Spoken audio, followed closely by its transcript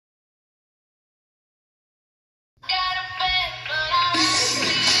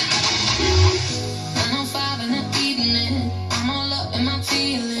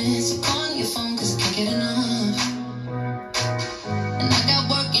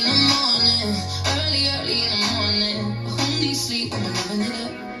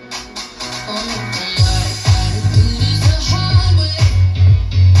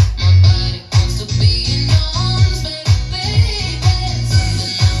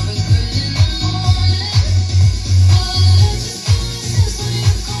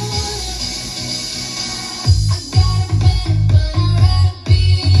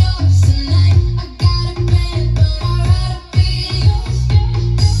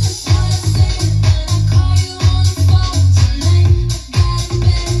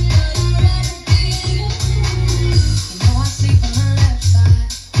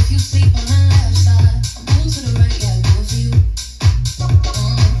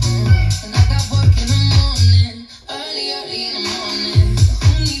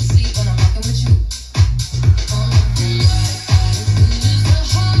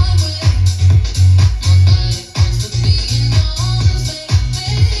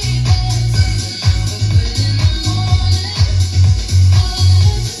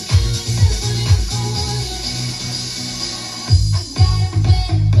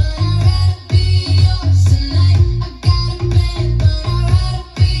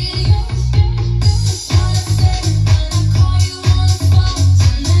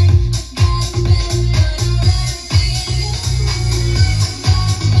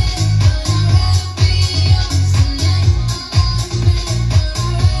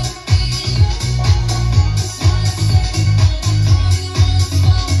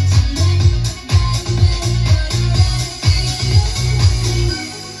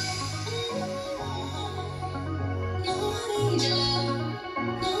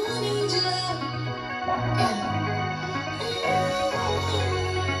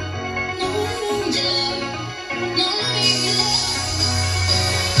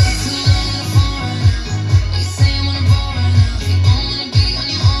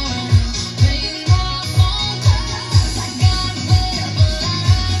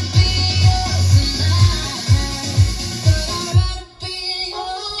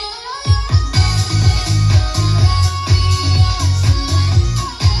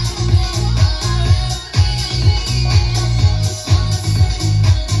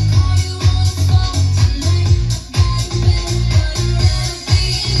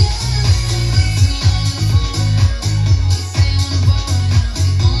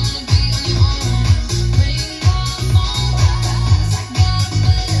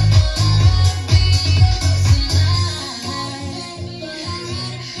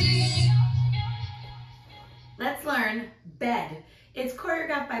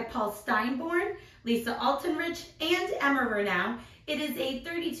by Paul Steinborn, Lisa AltenKirch, and Emma Ruhnau. It is a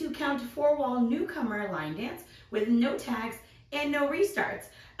 32 count 4-wall newcomer line dance with no tags and no restarts.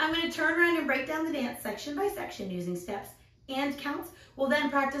 I'm going to turn around and break down the dance section by section using steps and counts. We'll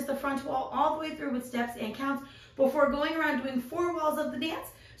then practice the front wall all the way through with steps and counts before going around doing 4 walls of the dance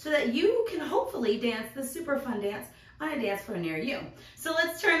so that you can hopefully dance the super fun dance on a dance floor near you. So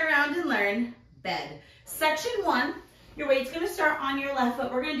let's turn around and learn bed. Section 1, your weight's going to start on your left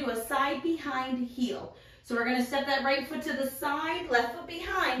foot. We're going to do a side behind heel. So we're going to step that right foot to the side, left foot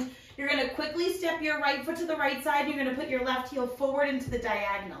behind. You're going to quickly step your right foot to the right side. You're going to put your left heel forward into the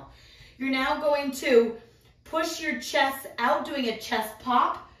diagonal. You're now going to push your chest out, doing a chest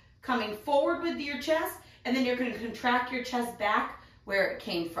pop, coming forward with your chest, and then you're going to contract your chest back where it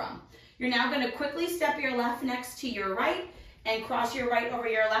came from. You're now going to quickly step your left next to your right and cross your right over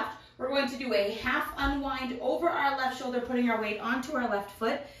your left. We're going to do a half unwind over our left shoulder, putting our weight onto our left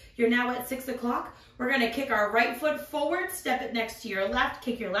foot. You're now at 6 o'clock. We're going to kick our right foot forward, step it next to your left,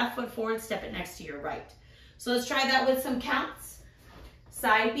 kick your left foot forward, step it next to your right. So let's try that with some counts.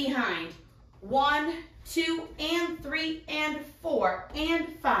 Side behind. 1, 2, and 3, and 4, and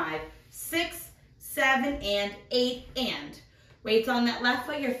 5, 6, 7, and 8, and. Weights on that left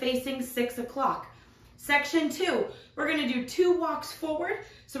foot, you're facing 6 o'clock. Section 2, we're going to do 2 walks forward.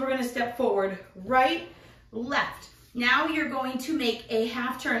 So we're going to step forward, right, left. Now you're going to make a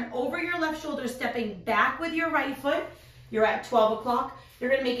half turn over your left shoulder, stepping back with your right foot. You're at 12 o'clock. You're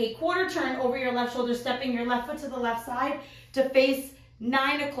going to make a quarter turn over your left shoulder, stepping your left foot to the left side to face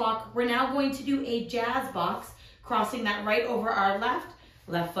 9 o'clock. We're now going to do a jazz box, crossing that right over our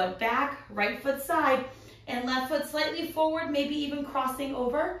left foot back, right foot side, and left foot slightly forward, maybe even crossing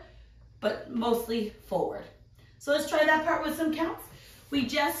over, but mostly forward. So let's try that part with some counts. We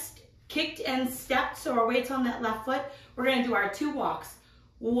just kicked and stepped, so our weight's on that left foot. We're going to do our 2 walks.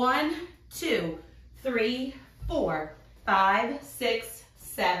 1, 2, 3, 4, 5, 6,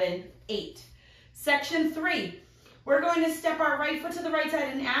 7, 8. Section 3, we're going to step our right foot to the right side,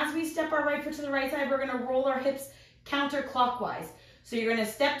 and as we step our right foot to the right side, we're going to roll our hips counterclockwise. So you're going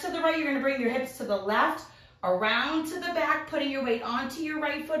to step to the right, you're going to bring your hips to the left, around to the back, putting your weight onto your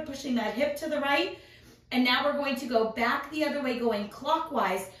right foot, pushing that hip to the right. And now we're going to go back the other way, going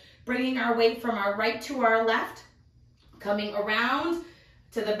clockwise, bringing our weight from our right to our left, coming around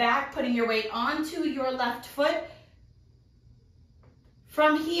to the back, putting your weight onto your left foot.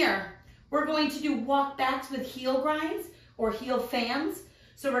 From here, we're going to do walk backs with heel grinds or heel fans.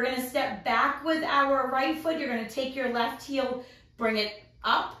 So we're going to step back with our right foot. You're going to take your left heel, bring it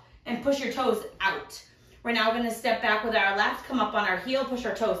up, and push your toes out. We're now going to step back with our left, come up on our heel, push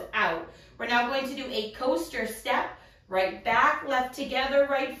our toes out. We're now going to do a coaster step, right back, left together,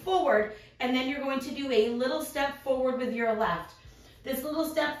 right forward, and then you're going to do a little step forward with your left. This little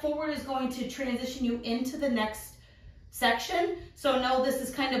step forward is going to transition you into the next section. So know this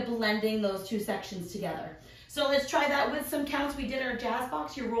is kind of blending those 2 sections together. So let's try that with some counts. We did our jazz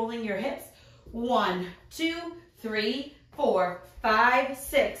box. You're rolling your hips. 1, 2, 3, 4, 5,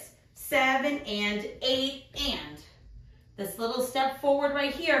 6, 7, and 8, and. This little step forward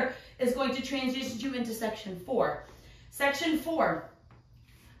right here is going to transition you into section 4. Section 4,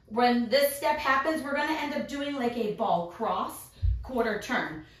 when this step happens, we're going to end up doing like a ball cross, quarter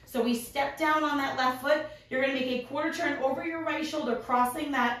turn. So we step down on that left foot. You're going to make a quarter turn over your right shoulder,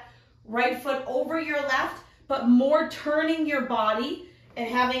 crossing that right foot over your left, but more turning your body and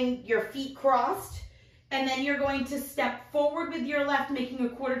having your feet crossed. And then you're going to step forward with your left, making a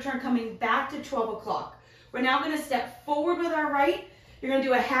quarter turn, coming back to 12 o'clock. We're now going to step forward with our right. You're going to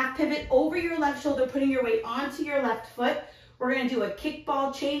do a half pivot over your left shoulder, putting your weight onto your left foot. We're going to do a kick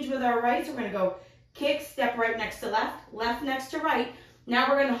ball change with our right. So we're going to go kick, step right next to left, left next to right. Now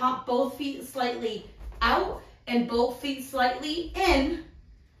we're going to hop both feet slightly out and both feet slightly in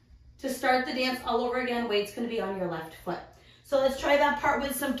to start the dance all over again. Weight's going to be on your left foot. So let's try that part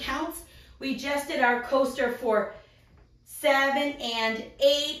with some counts. We just did our coaster for 7 and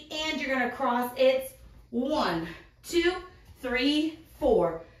 8, and you're going to cross it. 1, 2, 3,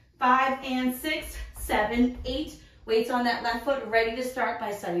 4, 5, and 6, 7, 8. Weights on that left foot, ready to start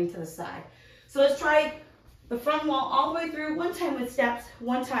by sliding to the side. So let's try the front wall all the way through, 1 time with steps,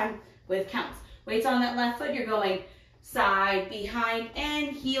 1 time with counts. Weights on that left foot, you're going side, behind,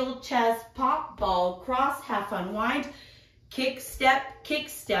 and heel, chest, pop, ball, cross, half unwind, kick,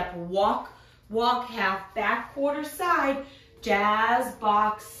 step, walk, walk, half, back, quarter, side, jazz,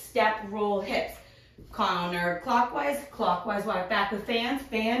 box, step, roll, hips. Counter clockwise, clockwise, walk back with fans,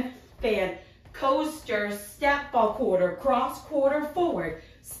 fan, fan, coaster, step, ball, quarter, cross, quarter, forward,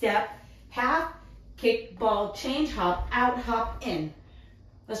 step, half, kick, ball, change, hop, out, hop, in.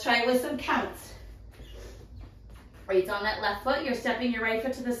 Let's try it with some counts. Weights on that left foot, you're stepping your right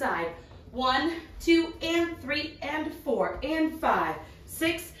foot to the side. 1, 2, and 3, and 4, and 5,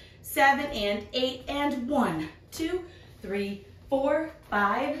 6, 7, and 8, and 1, 2, 3, 4,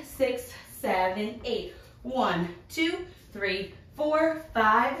 5, 6, 7, 8. 1, 2, 3, 4,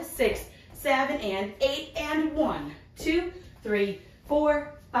 5, 6, 7, and 8, and 1, 2, 3,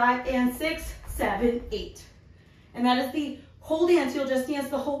 4, 5, and 6, 7, 8. And that is the whole dance. You'll just dance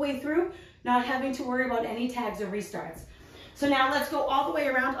the whole way through, not having to worry about any tags or restarts. So now let's go all the way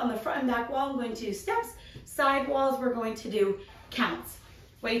around on the front and back wall. I'm going to do steps, side walls. We're going to do counts.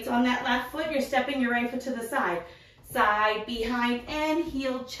 Weights on that left foot. You're stepping your right foot to the side. Side, behind, and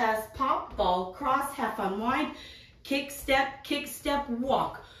heel, chest, pop, ball, cross, half unwind, kick, step,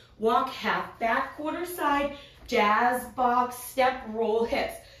 walk. Walk, half, back, quarter, side, jazz, box, step, roll,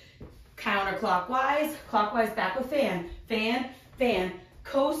 hips. Counterclockwise, clockwise, back with fan, fan, fan,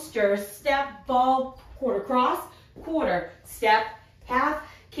 coaster, step, ball, quarter, cross, quarter, step, half,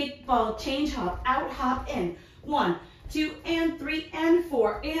 kick, ball, change, hop, out, hop, in. 1, 2, and 3, and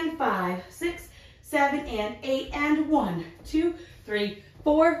 4, and 5, 6, 7, and 8, and 1, 2, 3,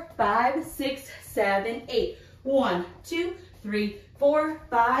 4, 5, 6, 7, 8. 1, 2, 3, 4,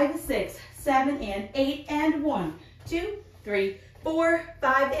 5, 6, 7, and 8, and 1, 2, 3, 4,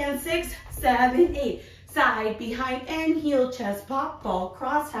 5, and 6, 7, 8. Side, behind, and heel, chest, pop, ball,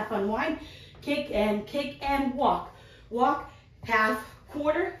 cross, half unwind, kick, and walk. Walk, half,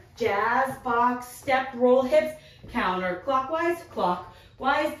 quarter, jazz, box, step, roll, hips, counterclockwise,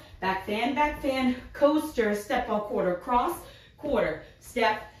 clockwise, back fan, coaster, step, ball, quarter, cross, quarter,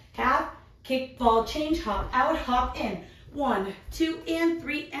 step, half, kick, ball, change, hop, out, hop, in. 1, 2, and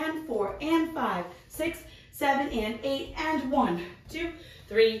 3, and 4, and 5, 6, 7, and 8, and 1, 2,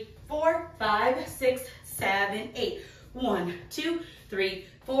 3, 4, 5, 6, 7, 8. 1, 2, 3,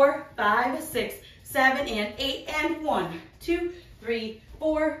 4, 5, 6, 7, and 8, and 1, 2, 3,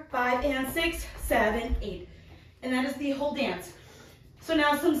 4, 5, and 6, 7, 8. And that is the whole dance. So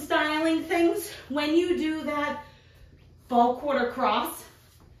now some styling things. When you do that ball, quarter, cross,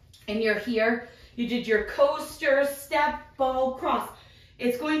 and you're here, you did your coaster, step, ball, cross.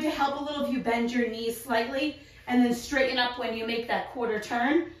 It's going to help a little if you bend your knees slightly and then straighten up when you make that quarter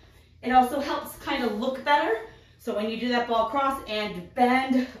turn. It also helps kind of look better. So when you do that ball cross and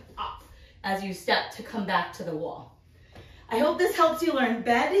bend up as you step to come back to the wall. I hope this helps you learn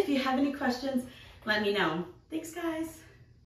bend. If you have any questions, let me know. Thanks, guys.